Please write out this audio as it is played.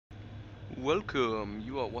Welcome,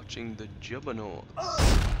 you are watching the Jubbernauts,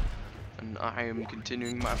 and I am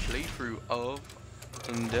continuing my playthrough of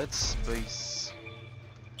Dead Space.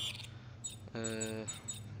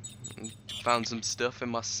 Found some stuff in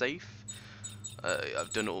my safe.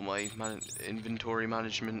 I've done all my inventory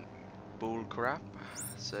management bull crap,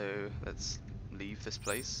 so let's leave this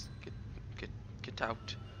place. Get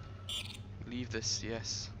out. Leave this,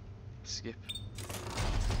 yes. Skip.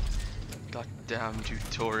 Goddamn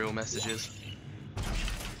tutorial messages.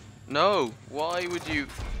 No! Why would you?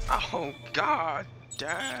 Oh god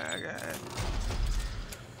dang it.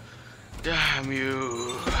 Damn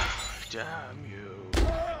you. Damn you.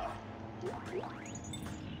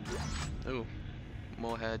 Oh,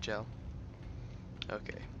 more hair gel.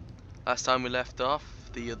 Okay. Last time we left off,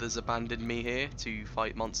 the others abandoned me here to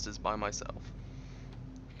fight monsters by myself.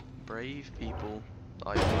 Brave people.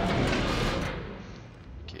 Okay.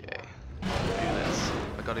 Do this.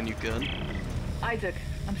 I got a new gun. Isaac,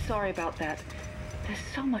 I'm sorry about that. There's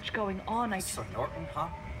so much going on. So Norton, huh?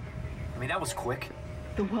 I mean, that was quick.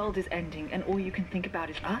 The world is ending, and all you can think about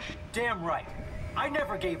is us? Damn right. I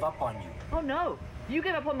never gave up on you. Oh no, you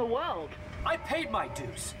gave up on the world. I paid my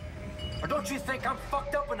dues. Or don't you think I'm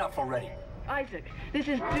fucked up enough already? Isaac, this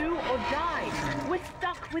is do or die. We're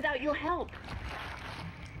stuck without your help.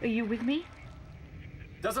 Are you with me?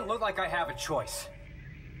 Doesn't look like I have a choice.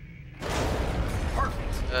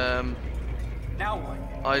 Perfect. Now what?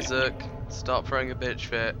 Isaac, stop throwing a bitch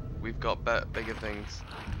fit. We've got bigger things.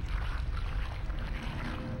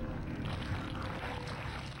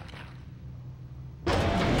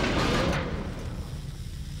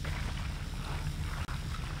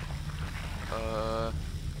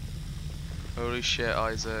 Holy shit,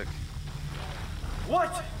 Isaac.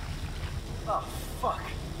 What? Oh, fuck.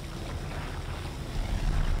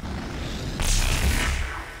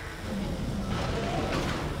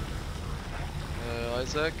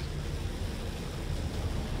 Isaac?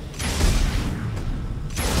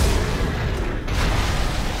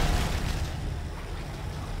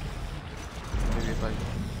 Maybe if I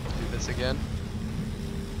do this again.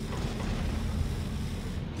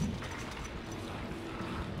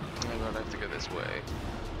 Oh god, I have to go this way.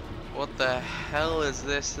 What the hell is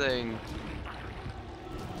this thing?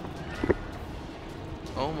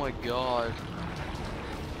 Oh my god.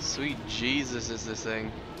 Sweet Jesus is this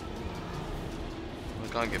thing. I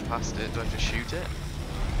can't get past it. Do I have to shoot it?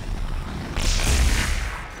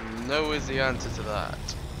 No is the answer to that.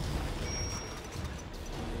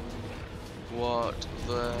 What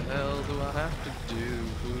the hell do I have to do?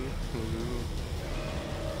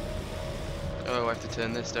 Oh, I have to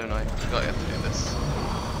turn this, don't I? I forgot I have to do this.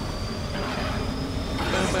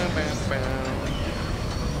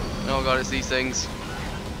 Oh god, it's these things.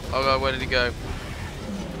 Oh god, where did he go?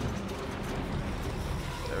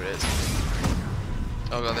 There it is.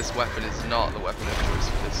 Oh god, this weapon is not the weapon of choice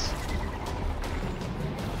for this.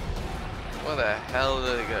 Where the hell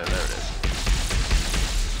did it go? There it is.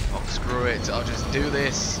 Oh, screw it. I'll just do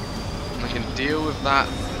this. And I can deal with that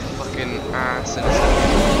fucking ass in a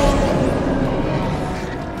second.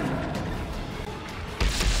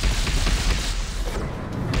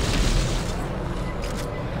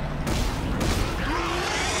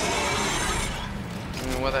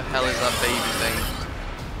 Where the hell is that baby thing?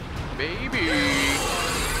 Baby!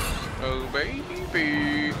 Oh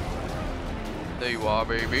baby! There you are,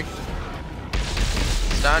 baby.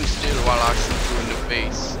 Stand still while I shoot you in the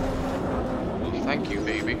face. Well, thank you,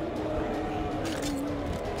 baby.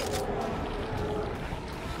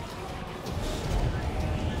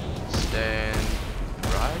 Stand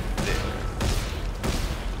right there.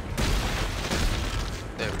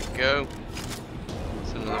 There we go.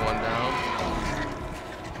 There's another one down.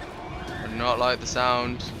 I do not like the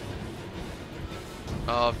sound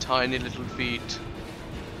of tiny little feet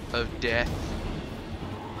of death.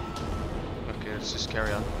 Okay, let's just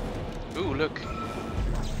carry on. Ooh, look.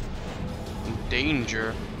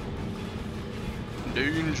 Danger.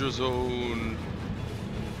 Danger zone.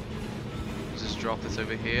 Let's just drop this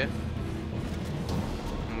over here.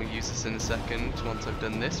 And we'll use this in a second once I've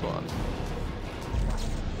done this one.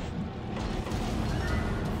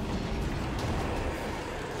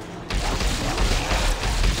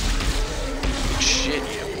 Shit,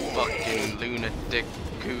 you fucking lunatic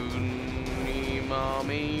coony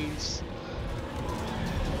mommies.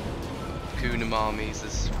 Coona mommies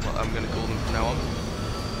is what I'm gonna call them from now on.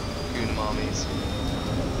 Coona mommies.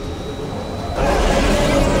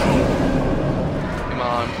 Come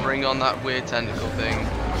on, bring on that weird tentacle thing.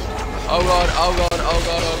 Oh god, oh god, oh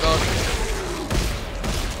god, oh god.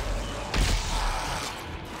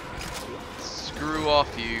 Screw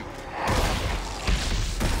off, you.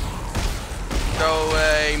 Go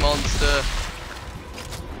away, monster.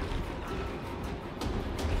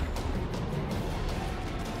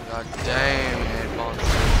 God damn it,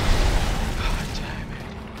 monster. God damn it.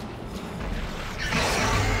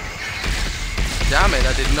 Damn it,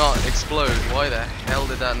 that did not explode. Why the hell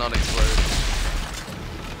did that not explode?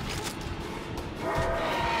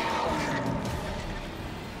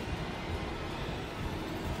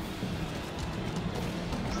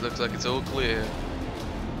 Looks like it's all clear.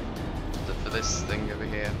 Except for this thing over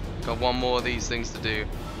here. Got one more of these things to do.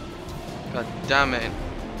 God damn it.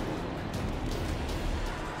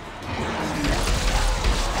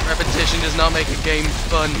 Repetition does not make a game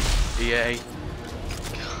fun, EA.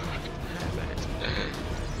 God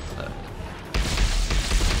damn it.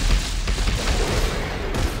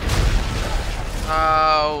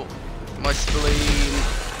 Ow. My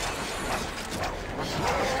spleen.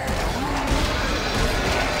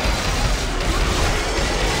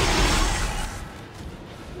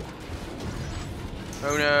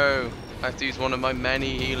 Oh no, I have to use one of my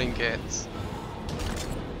many healing kits.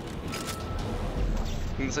 I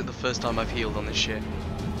think it's like the first time I've healed on this ship.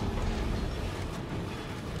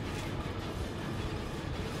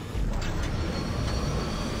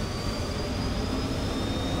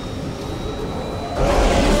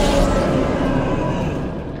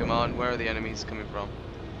 Come on, where are the enemies coming from?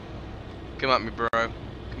 Come at me, bro.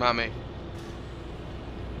 Come at me.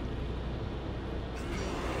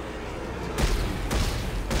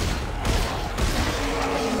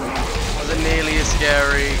 Nearly as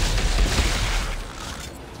scary.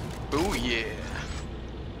 Oh yeah.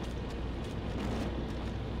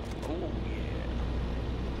 Oh yeah.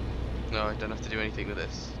 No, I don't have to do anything with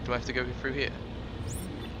this. Do I have to go through here?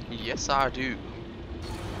 Yes, I do.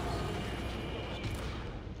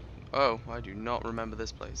 Oh, I do not remember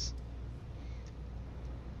this place.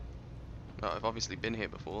 Oh, I've obviously been here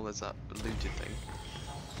before. There's that looted thing.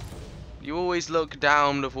 You always look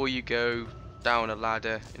down before you go down a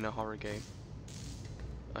ladder in a horror game.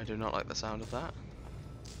 I do not like the sound of that.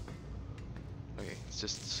 Okay, it's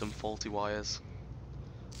just some faulty wires.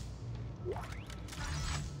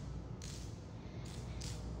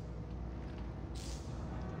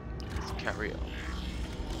 Let's carry on.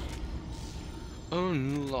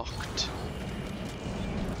 Unlocked.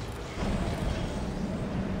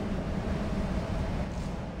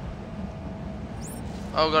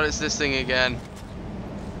 Oh god, it's this thing again.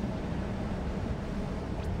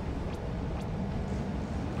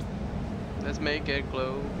 Let's make it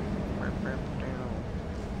glow.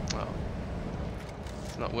 Oh.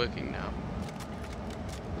 It's not working now.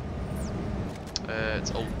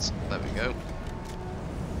 It's alt. There we go.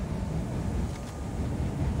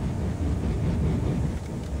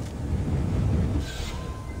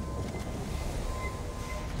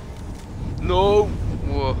 No!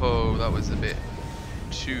 Whoa, that was a bit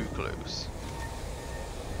too close.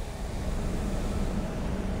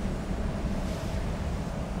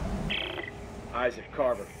 Isaac,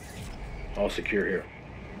 Carver. All secure here.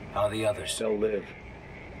 How are the others? They'll live.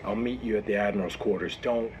 I'll meet you at the Admiral's quarters.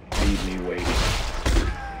 Don't leave me waiting.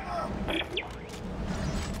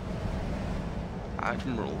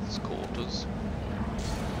 Admiral's quarters.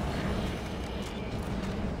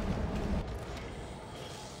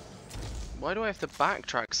 Why do I have to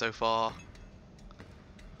backtrack so far?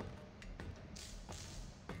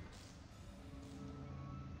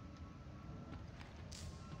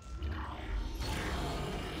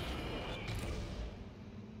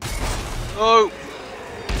 Oh!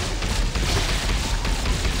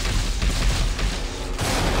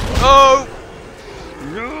 Oh!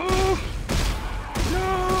 No!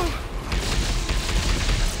 No!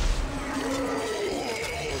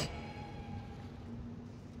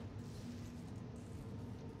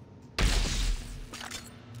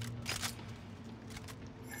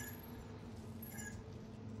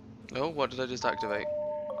 Oh, what did I just activate?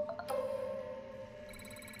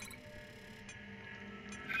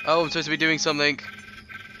 Oh, I'm supposed to be doing something.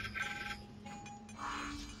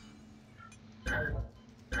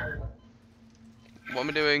 What am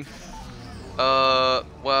I doing?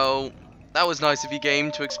 Well, that was nice of you,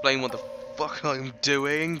 game, to explain what the fuck I'm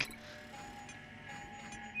doing.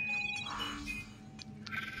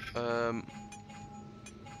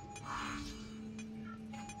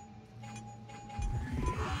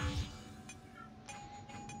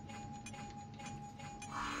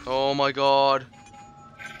 Oh my god.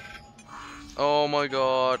 Oh my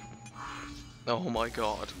god. Oh my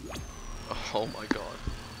god. Oh my god.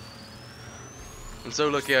 I'm so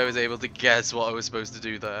lucky I was able to guess what I was supposed to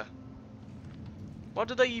do there. What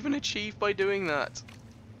did I even achieve by doing that?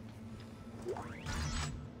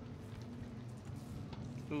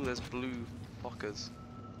 Ooh, there's blue fuckers.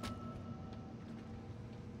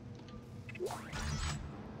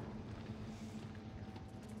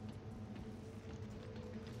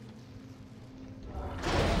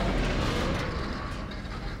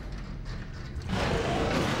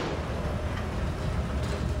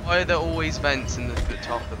 Why are there always vents in the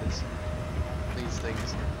top of these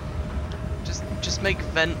things? Just make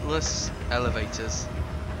ventless elevators.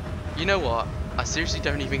 You know what? I seriously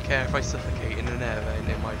don't even care if I suffocate in an air vent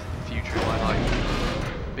in my future in my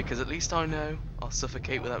life. Because at least I know I'll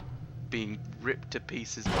suffocate without being ripped to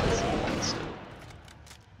pieces by some monster.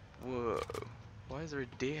 Whoa. Why is there a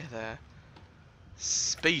deer there?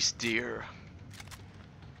 Space deer.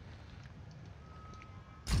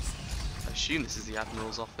 I assume this is the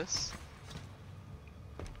Admiral's office.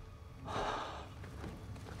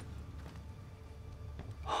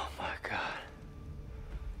 Oh my god.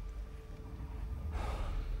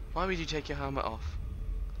 Why would you take your helmet off?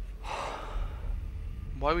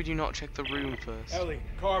 Why would you not check the room first? Ellie,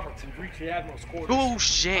 Carver, we've reached the Admiral's quarters. Oh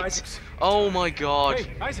shit! Isaac's. Oh my god!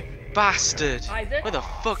 Hey, Isaac! Bastard! Isaac? Where the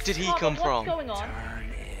fuck did he come What's from? going on?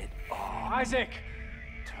 Turn it off. Isaac!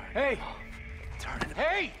 Hey! Turn it off.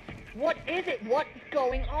 Hey! What is it? What's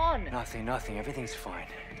going on? Nothing. Everything's fine.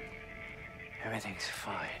 Everything's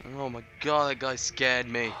fine. Oh my god, that guy scared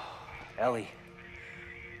me. Ellie,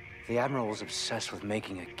 the Admiral was obsessed with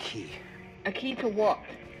making a key. A key to what?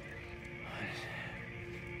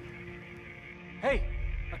 Hey!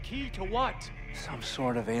 A key to what? Some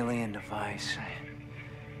sort of alien device.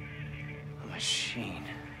 A machine.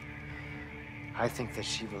 I think that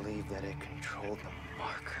she believed that it controlled the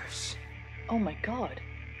markers. Oh my god.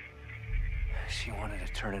 She wanted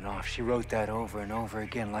to turn it off. She wrote that over and over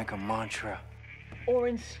again like a mantra. Or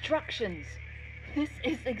instructions. This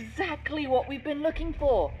is exactly what we've been looking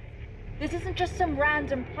for. This isn't just some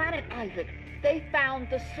random planet, Isaac. They found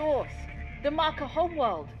the source. The marker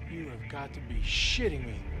homeworld. You have got to be shitting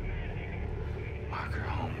me. Marker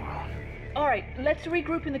homeworld. Alright, let's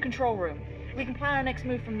regroup in the control room. We can plan our next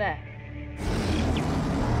move from there.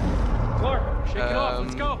 Clark, shake it off.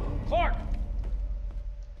 Let's go. Clark!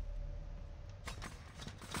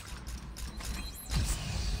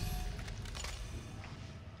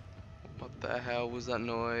 What the hell was that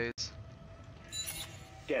noise?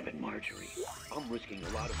 Damn it, Marjorie. I'm risking a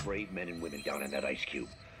lot of brave men and women down in that ice cube.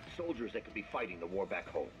 Soldiers that could be fighting the war back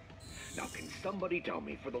home. Now, can somebody tell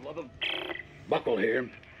me, for the love of... Buckle here.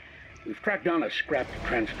 We've tracked down a scrapped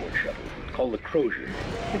transport shuttle called the Crozier.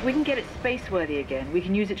 If we can get it space-worthy again, we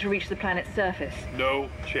can use it to reach the planet's surface. No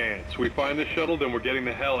chance. We find the shuttle, then we're getting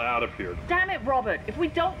the hell out of here. Damn it, Robert! If we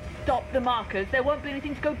don't stop the markers, there won't be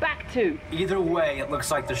anything to go back to. Either way, it looks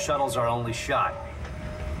like the shuttle's our only shot.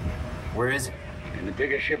 Where is it? In the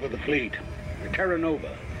biggest ship of the fleet, the Terra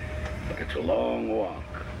Nova. But it's a long walk.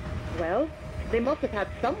 Well, they must have had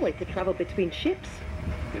some way to travel between ships.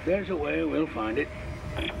 If there's a way, we'll find it.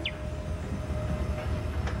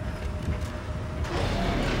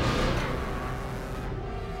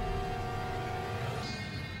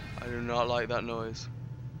 I do not like that noise.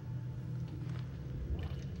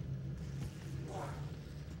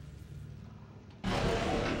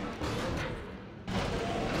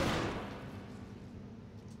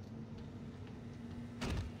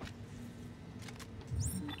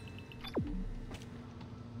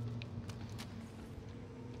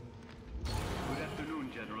 Good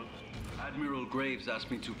afternoon, General. Admiral Graves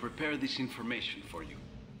asked me to prepare this information for you.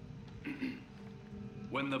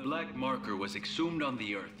 When the black marker was exhumed on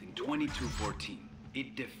the Earth in 2214,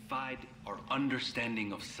 it defied our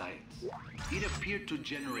understanding of science. It appeared to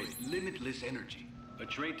generate limitless energy, a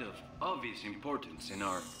trait of obvious importance in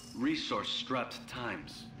our resource-strapped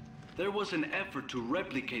times. There was an effort to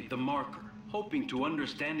replicate the marker, hoping to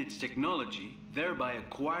understand its technology, thereby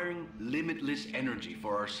acquiring limitless energy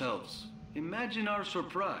for ourselves. Imagine our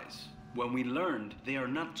surprise when we learned they are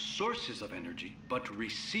not sources of energy, but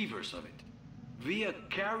receivers of it. Via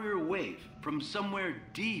carrier wave from somewhere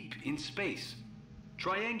deep in space.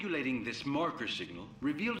 Triangulating this marker signal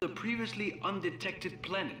revealed a previously undetected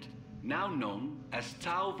planet, now known as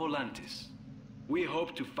Tau Volantis. We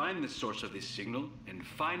hope to find the source of this signal and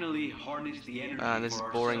finally harness the energy This is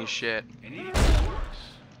for boring as ourselves. shit. And if it works,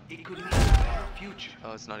 it could mean a better future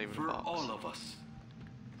Oh, it's not even a for box. all of us.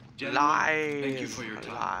 Gentlemen, Lies. thank you for your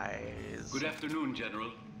time. Lies. Good afternoon,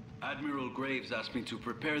 General. Admiral Graves asked me to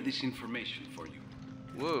prepare this information for you.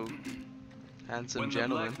 Whoa. Handsome When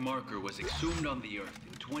gentleman. the black marker was exhumed on the Earth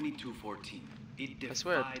in 2214, it I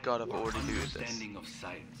swear to defied God I've our already looted this. understanding of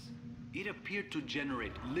science. It appeared to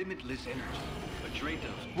generate limitless energy, a trait of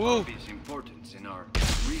Whoa. obvious importance in our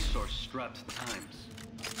resource-strapped times.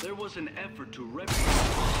 There was an effort to replicate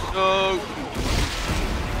No.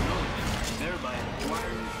 thereby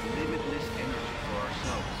acquiring limitless energy for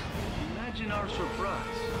ourselves. Imagine our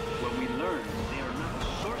surprise when we learned they are not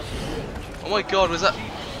sources of energy. Oh my god, was that?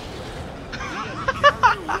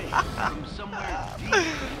 From somewhere deep in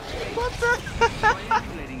space. What the hell?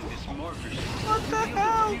 Triangulating this marker system What the revealed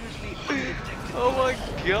hell? previously undetected Oh my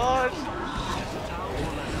god.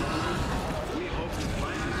 We hope to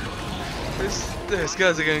find These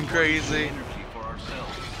guys are going crazy. energy for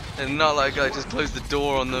ourselves. And not like I just closed the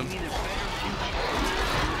door on them. In a better future.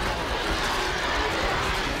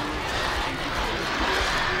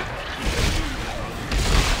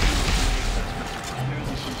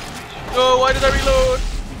 No, why did I reload?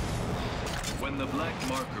 When the black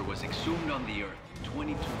marker was exhumed on the Earth in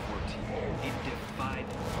 2214, it defied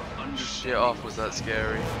our understanding. Shit off, was that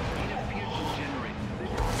scary? It appeared to generate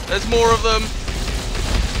There's more of them.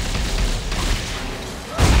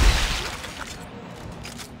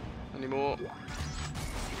 Any more?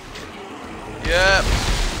 Yep.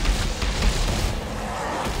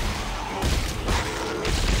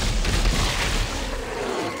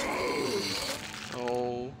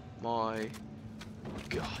 Oh my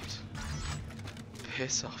god.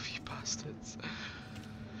 Piss off, you bastards.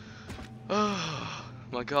 Oh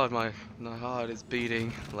my god, my heart is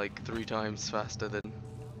beating like 3 times faster than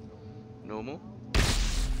normal.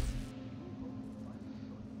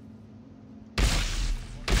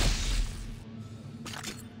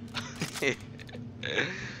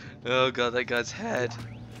 Oh god, that guy's head.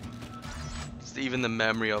 Just even the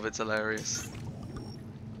memory of it's hilarious.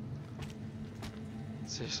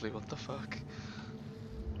 Seriously, what the fuck?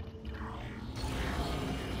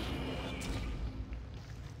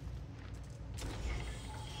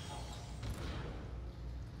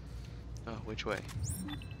 Oh, which way?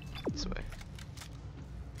 This way.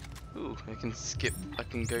 Ooh, I can skip, I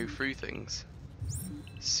can go through things.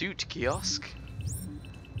 Suit kiosk.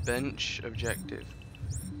 Bench objective.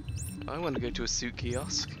 I want to go to a suit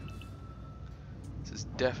kiosk. This is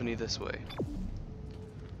definitely this way.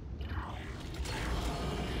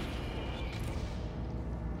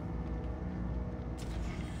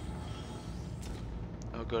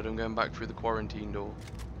 Oh god, I'm going back through the quarantine door.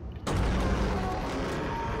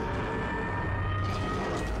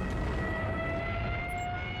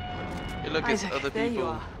 Hey, look, it's Isaac, other there you people.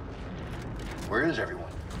 are. Where is everyone?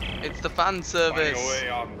 It's the fan service. Finding a way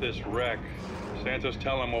off this wreck. Santos,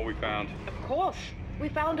 tell him what we found. Of course. We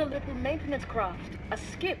found a little maintenance craft, a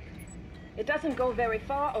skip. It doesn't go very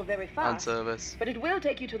far or very Fan fast, service. but it will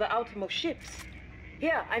take you to the outermost ships.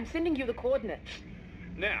 Here, I'm sending you the coordinates.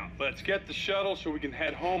 Now, let's get the shuttle so we can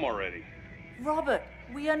head home already. Robert,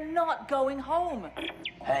 we are not going home.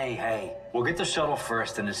 Hey, we'll get the shuttle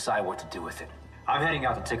first and decide what to do with it. I'm heading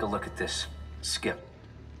out to take a look at this skip.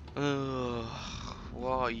 Ugh,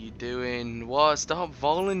 what are you doing? What? Stop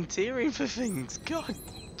volunteering for things. God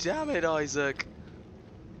damn it, Isaac.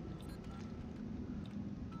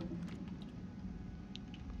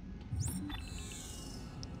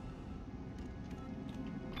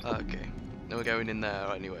 Okay, then we're going in there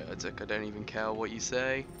anyway, Isaac. I don't even care what you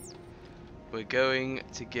say. We're going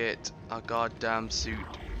to get our goddamn suit.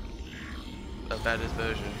 A better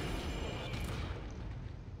version.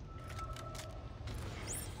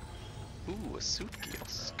 Ooh, a suit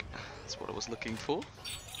kiosk. That's what I was looking for.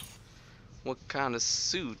 What kind of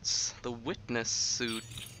suits? The witness suit.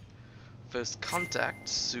 First contact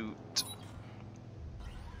suit.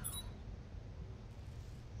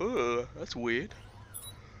 Oh, that's weird.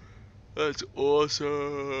 That's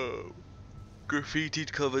awesome.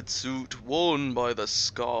 Graffitied covered suit worn by the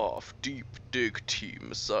Scarf Deep Dig team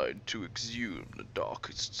assigned to exhume the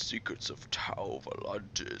darkest secrets of Tau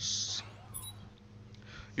Volantis.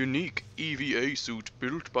 Unique EVA suit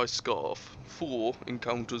built by Scarf for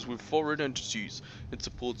encounters with foreign entities. It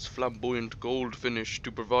supports flamboyant gold finish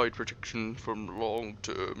to provide protection from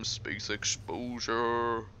long-term space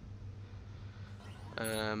exposure.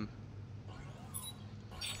 I'm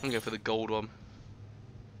going for the gold one.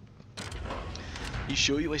 You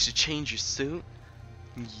sure you wish to change your suit?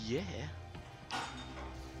 Yeah.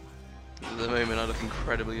 At the moment I look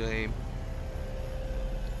incredibly lame.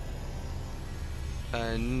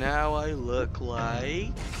 And now I look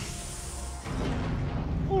like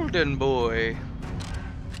Golden Boy.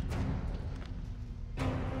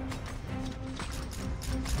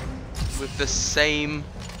 With the same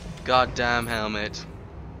goddamn helmet.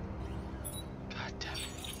 God damn it.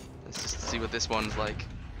 Let's just see what this one's like.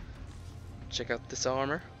 Check out this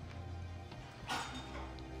armor.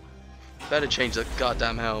 Better change the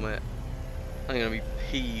goddamn helmet. I'm gonna be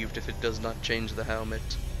peeved if it does not change the helmet.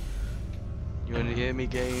 You wanna hear me,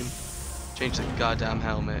 game? Change the goddamn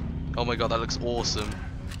helmet. Oh my god, that looks awesome.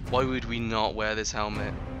 Why would we not wear this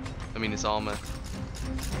helmet? I mean, this armor.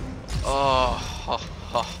 Oh, ha,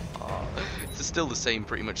 ha, ha. It's still the same,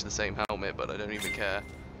 pretty much the same helmet, but I don't even care.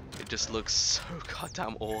 It just looks so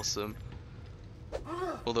goddamn awesome.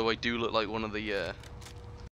 Although I do look like one of the